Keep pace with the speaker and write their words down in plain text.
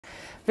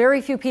Very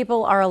few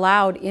people are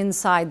allowed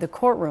inside the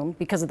courtroom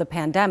because of the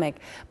pandemic.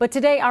 But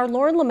today, our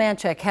Lauren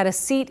Leamanczyk had a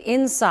seat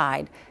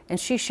inside, and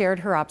she shared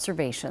her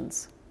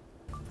observations.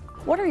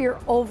 What are your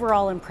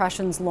overall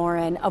impressions,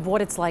 Lauren, of what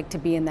it's like to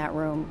be in that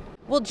room?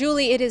 Well,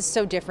 Julie, it is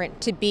so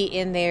different to be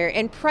in there.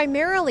 And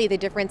primarily the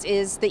difference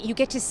is that you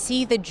get to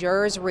see the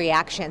jurors'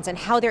 reactions and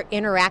how they're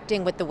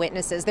interacting with the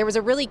witnesses. There was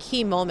a really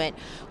key moment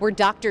where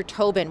Dr.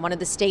 Chauvin, one of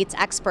the state's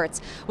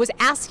experts, was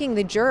asking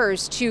the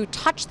jurors to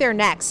touch their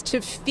necks, to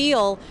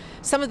feel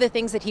some of the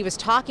things that he was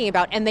talking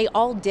about, and they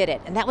all did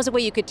it. And that was a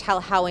way you could tell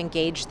how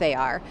engaged they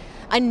are.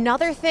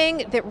 Another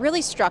thing that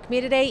really struck me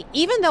today,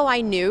 even though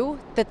I knew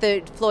that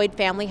the Floyd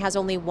family has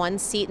only one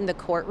seat in the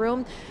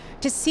courtroom,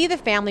 to see the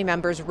family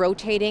members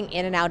rotating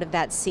in and out of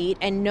that seat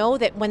and know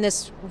that when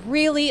this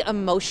really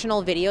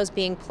emotional video is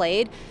being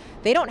played,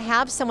 they don't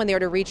have someone there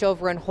to reach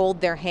over and hold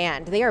their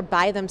hand. They are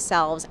by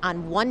themselves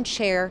on one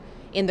chair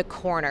in the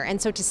corner. And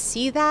so to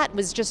see that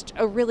was just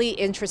a really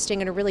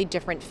interesting and a really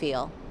different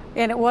feel.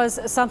 And it was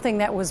something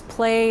that was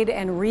played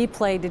and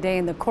replayed today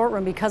in the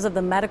courtroom because of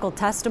the medical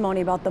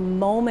testimony about the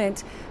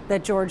moment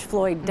that George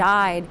Floyd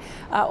died.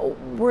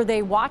 Were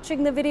they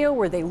watching the video?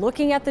 Were they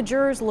looking at the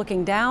jurors,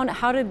 looking down?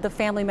 How did the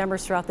family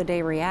members throughout the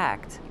day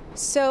react?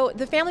 So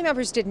the family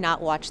members did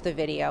not watch the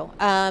video.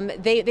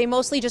 They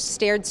mostly just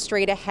stared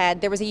straight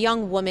ahead. There was a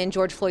young woman,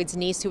 George Floyd's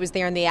niece, who was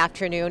there in the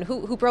afternoon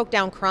who broke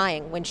down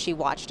crying when she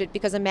watched it,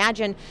 because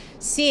imagine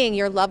seeing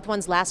your loved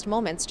one's last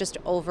moments just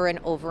over and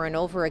over and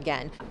over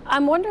again.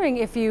 I'm wondering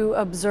if you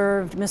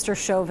observed Mr.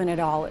 Chauvin at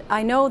all.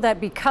 I know that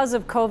because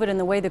of COVID and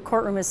the way the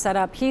courtroom is set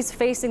up, he's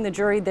facing the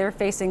jury, they're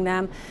facing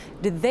them.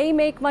 Did they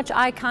make much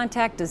eye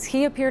contact? Does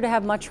he appear to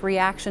have much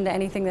reaction to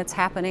anything that's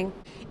happening?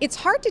 It's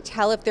hard to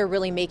tell if they're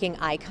really making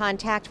eye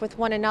contact with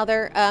one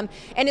another, and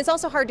it's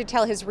also hard to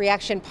tell his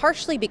reaction,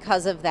 partially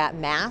because of that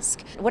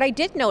mask. What I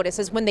did notice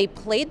is when they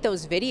played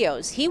those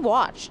videos, he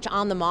watched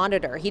on the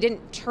monitor. He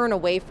didn't turn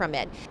away from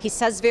it. He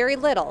says very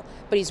little,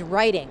 but he's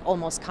writing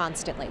almost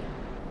constantly.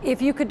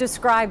 If you could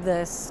describe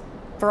this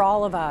for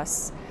all of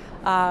us,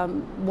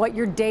 what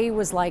your day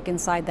was like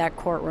inside that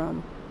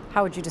courtroom,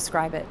 how would you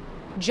describe it?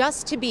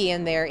 Just to be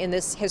in there in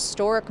this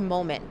historic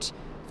moment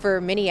for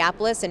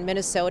Minneapolis and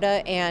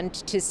Minnesota, and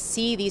to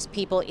see these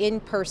people in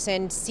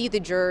person, see the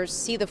jurors,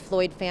 see the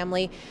Floyd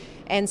family,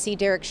 and see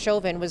Derek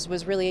Chauvin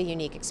was really a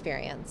unique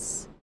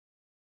experience.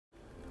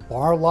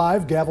 Our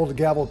live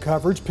gavel-to-gavel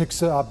coverage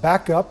picks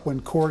back up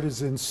when court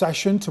is in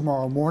session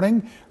tomorrow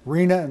morning.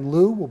 Rena and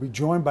Lou will be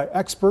joined by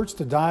experts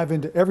to dive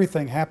into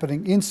everything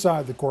happening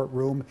inside the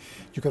courtroom.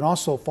 You can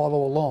also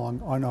follow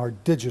along on our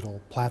digital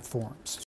platforms.